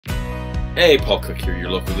Hey, Paul Cook here, your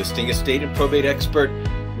local listing, estate, and probate expert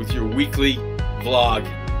with your weekly vlog.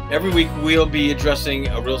 Every week we'll be addressing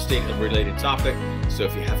a real estate related topic, so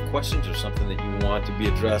if you have questions or something that you want to be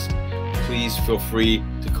addressed, please feel free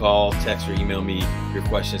to call, text, or email me your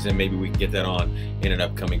questions, and maybe we can get that on in an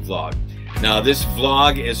upcoming vlog. Now, this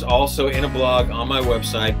vlog is also in a blog on my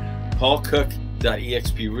website,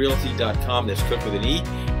 paulcook.exprealty.com. That's Cook with an E,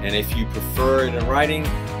 and if you prefer it in writing,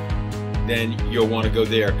 then you'll want to go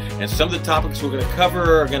there. And some of the topics we're going to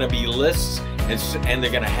cover are going to be lists, and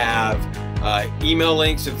they're going to have email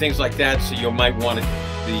links and things like that, so you might want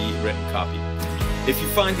the written copy. If you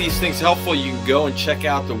find these things helpful, you can go and check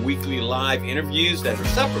out the weekly live interviews that are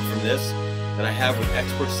separate from this that I have with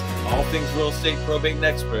experts in all things real estate, probate, and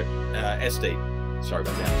estate. Sorry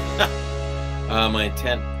about that. My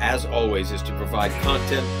intent, as always, is to provide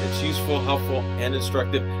content that's useful, helpful, and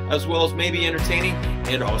instructive, as well as maybe entertaining,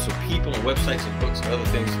 and also people and websites and books and other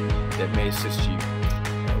things that may assist you.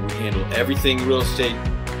 We handle everything real estate,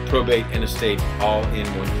 probate, and estate all in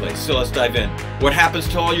one place. So let's dive in. What happens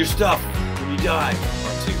to all your stuff when you die?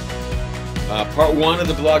 Part 2. Part 1 of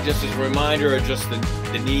the blog, just as a reminder, addressed the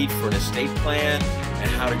need for an estate plan and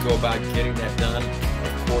how to go about getting that done.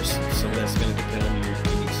 Of course, some of that's going to depend on your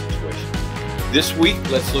unique situation. This week,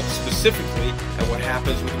 let's look specifically at what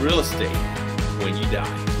happens with real estate when you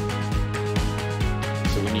die.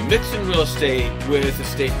 So when you mix in real estate with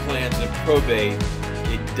estate plans and probate,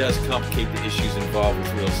 it does complicate the issues involved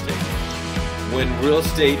with real estate. When real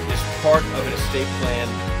estate is part of an estate plan,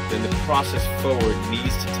 then the process forward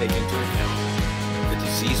needs to take into account the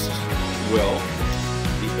deceased's will,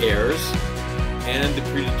 the heirs, and the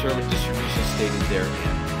predetermined distribution stated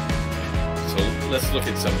therein. So let's look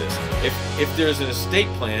at some of this. If there's an estate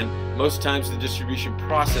plan, most times the distribution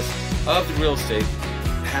process of the real estate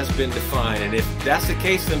has been defined, and if that's the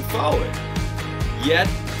case, then follow it. Yet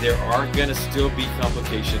there are going to still be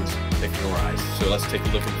complications that can arise. So let's take a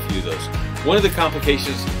look at a few of those. One of the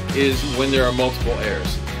complications is when there are multiple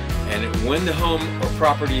heirs. And when the home or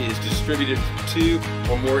property is distributed to 2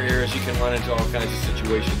 or more heirs, you can run into all kinds of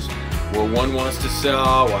situations where one wants to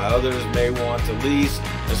sell while others may want to lease,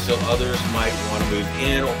 and still others might want to move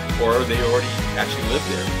in, or they already actually live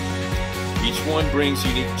there. Each one brings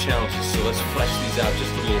unique challenges, so let's flesh these out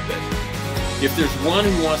just a little bit. If there's one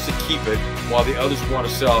who wants to keep it while the others want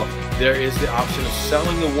to sell, there is the option of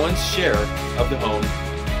selling the one's share of the home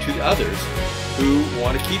to the others who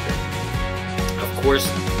want to keep it. Of course,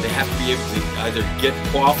 they have to be able to either get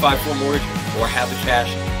qualified for a mortgage or have the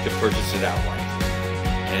cash to purchase it outright.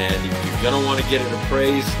 And if you're going to want to get it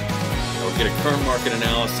appraised or get a current market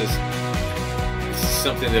analysis, this is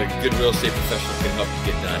something that a good real estate professional can help you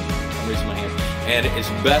get done. I'm raising my hand. And it's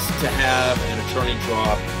best to have an attorney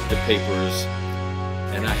draw the papers,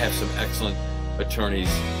 and I have some excellent attorneys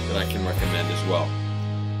that I can recommend as well.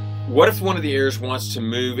 What if one of the heirs wants to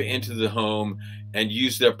move into the home and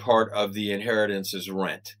use their part of the inheritance as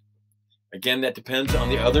rent? Again, that depends on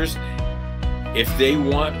the others. If they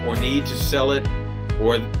want or need to sell it,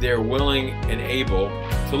 or they're willing and able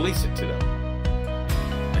to lease it to them.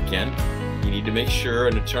 Again, you need to make sure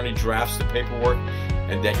an attorney drafts the paperwork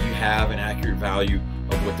and that you have an accurate value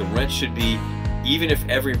of what the rent should be, even if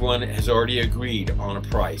everyone has already agreed on a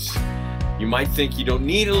price. You might think you don't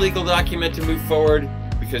need a legal document to move forward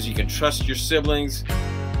because you can trust your siblings.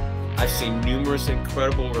 I've seen numerous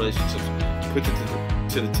incredible relationships put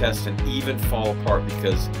to the test and even fall apart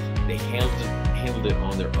because they handled it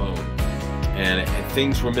on their own. And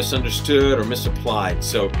things were misunderstood or misapplied.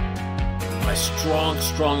 So my strong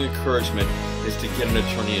encouragement is to get an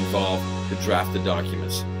attorney involved to draft the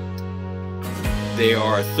documents. They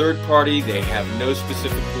are a third party. They have no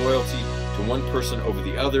specific loyalty to one person over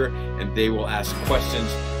the other, and they will ask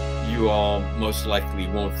questions you all most likely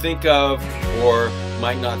won't think of or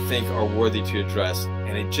might not think are worthy to address,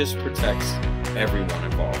 and it just protects everyone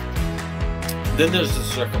involved. Then there's the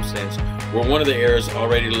circumstance where one of the heirs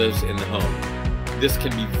already lives in the home. This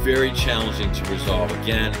can be very challenging to resolve.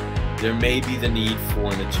 Again, there may be the need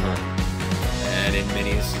for an attorney, and in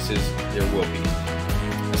many instances there will be,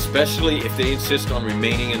 especially if they insist on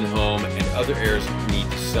remaining in the home and other heirs need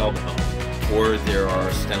to sell the home, or there are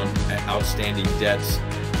outstanding debts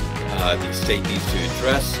the estate needs to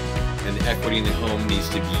address, and the equity in the home needs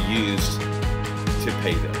to be used to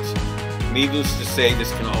pay those. Needless to say,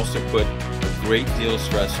 this can also put a great deal of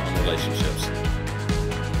stress on relationships.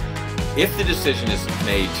 If the decision is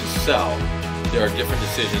made to sell, there are different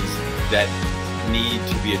decisions that need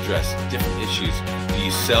to be addressed, different issues. Do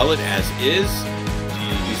you sell it as is? Do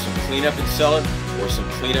you do some cleanup and sell it, or some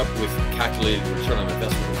cleanup with calculated return on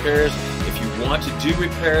investment repairs? If you want to do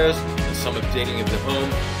repairs, and some updating of the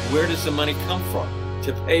home, where does the money come from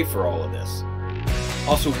to pay for all of this?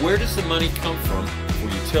 Also, where does the money come from for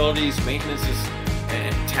utilities, maintenances,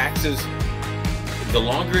 and taxes? The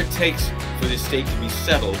longer it takes for the estate to be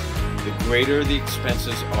settled, the greater the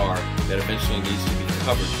expenses are that eventually needs to be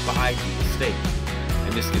covered by the estate.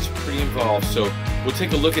 And this gets pretty involved, so we'll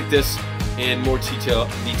take a look at this in more detail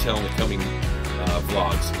in the coming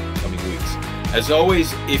vlogs, coming weeks. As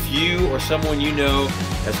always, if you or someone you know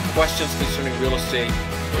has questions concerning real estate,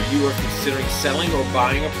 or you are considering selling or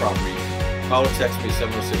buying a property, call or text me at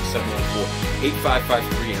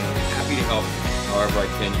 706-714-8553, and I'm happy to help however I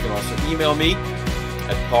can. You can also email me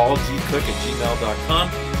at pauldcook@gmail.com.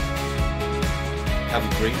 Have a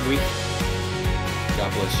great week. God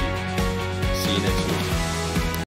bless you. See you next week.